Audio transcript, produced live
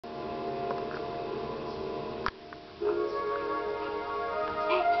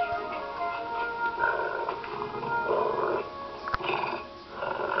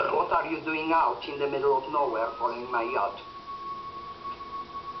hanging out in the middle of nowhere following my yacht.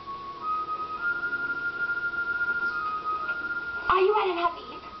 Are you Alan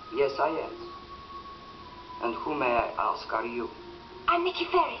Habib? Yes, I am. And who, may I ask, are you? I'm Nicky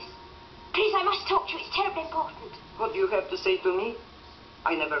Ferris. Please, I must talk to you. It's terribly important. What do you have to say to me?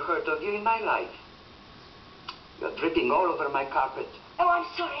 I never heard of you in my life. You're dripping all over my carpet. Oh, I'm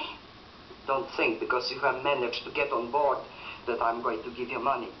sorry. Don't think because you have managed to get on board that I'm going to give you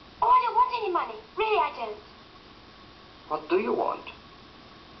money. Oh, I don't want any money. Really, I don't. What do you want?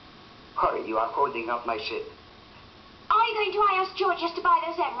 Hurry, you are holding up my ship. Are you going to ask Georges to buy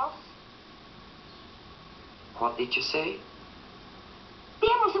those emeralds? What did you say? The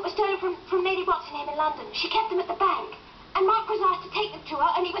emeralds that were stolen from Lady What's-her-name in London. She kept them at the bank. And Mark was asked to take them to her,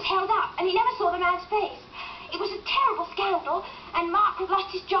 and he was held up, and he never saw the man's face. It was a terrible scandal, and Mark had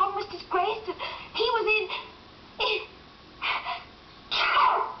lost his job and was disgraced, and he was in...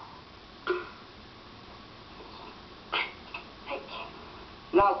 Thank you.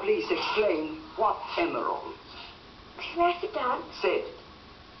 Now, please explain what emeralds. May I sit down? Sit.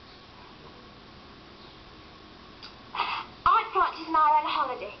 Aunt Frances and I were on a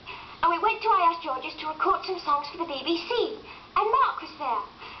holiday, and we went to I.S. George's to record some songs for the BBC, and Mark was there.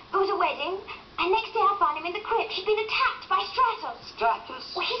 There was a wedding, and next day I found him in the crypt. He'd been attacked by Stratos.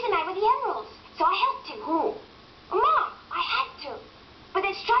 Stratos? Well, he's the man with the emeralds, so I helped him. Who? Mark. I had to. But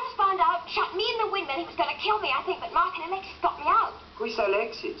then Stratos found out, shot me in the windmill. He was going to kill me, I think, but Mark and Alexis got me out. Who is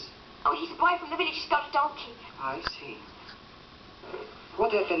Alexis? Oh, he's a boy from the village. He's got a donkey. I see.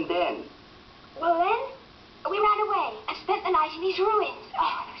 What happened then? Well, then, we ran away and spent the night in these ruins.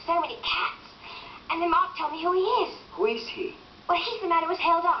 Oh, there were so many cats. And then Mark told me who he is. Who is he? Well, he's the man who was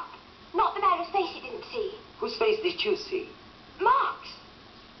held up. Not the man whose face you didn't see. Whose face did you see? Mark's.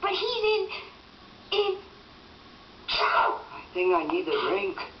 But he's in... I think I need a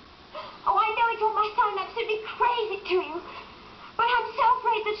drink. Oh, I know it all must sound absolutely crazy to you. But I'm so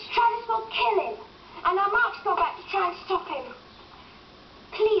afraid that Stratus will kill him. And now Mark's gone back to try and stop him.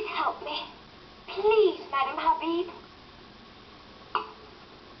 Please help me. Please, Madam Habib.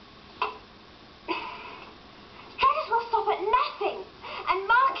 Stratus will stop at nothing. And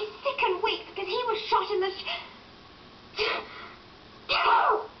Mark is sick and weak because he was shot in the...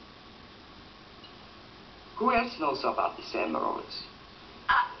 Who else knows about these emeralds?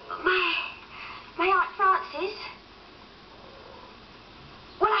 My Aunt Frances.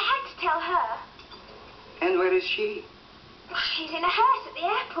 Well, I had to tell her. And where is she? She's in a hearse at the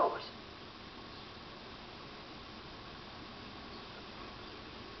airport.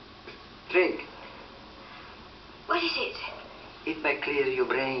 Drink. What is it? It may clear your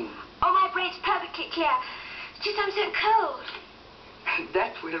brain. Oh, my brain's perfectly clear. It's just I'm so cold.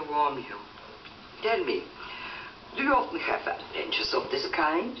 That will warm you. Tell me, do you often have adventures of this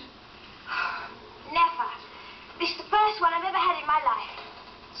kind? Never. This is the first one I've ever had in my life.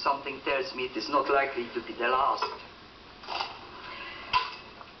 Something tells me it is not likely to be the last.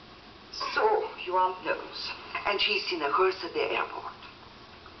 So, your aunt knows, and she's in a hearse at the airport.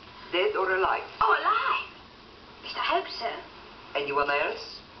 Dead or alive? Oh, alive? At least I hope so. Anyone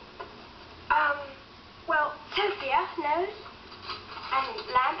else? Well, Sophia knows. And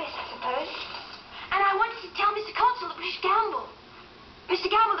Lambeth, I suppose. And I wanted to tell Mr. Consul, the British Gamble. Mr.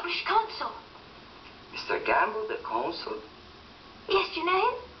 Gamble, the British Consul. Mr. Gamble, the consul? Yes, do you know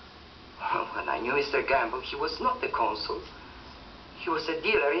him? When I knew Mr. Gamble, he was not the consul. He was a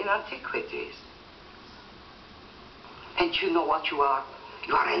dealer in antiquities. And you know what you are?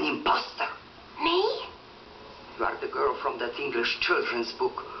 You are an imposter. Me? You are the girl from that English children's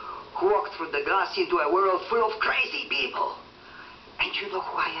book who walked through the glass into a world full of crazy people. And you know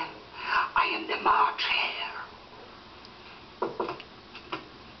who I am? I am the March Hare.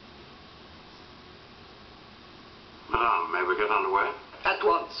 Madame, may we get underway? At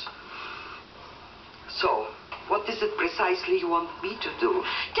once. So, what is it precisely you want me to do?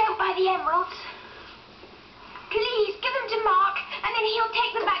 Don't buy the emeralds. Please, give them to Mark, and then he'll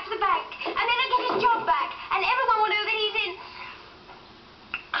take them back to the bank. And then he'll get his job back, and everyone will know that he's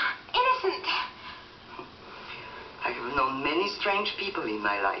innocent. I have known many strange people in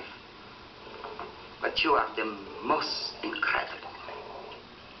my life. But you are the most incredible.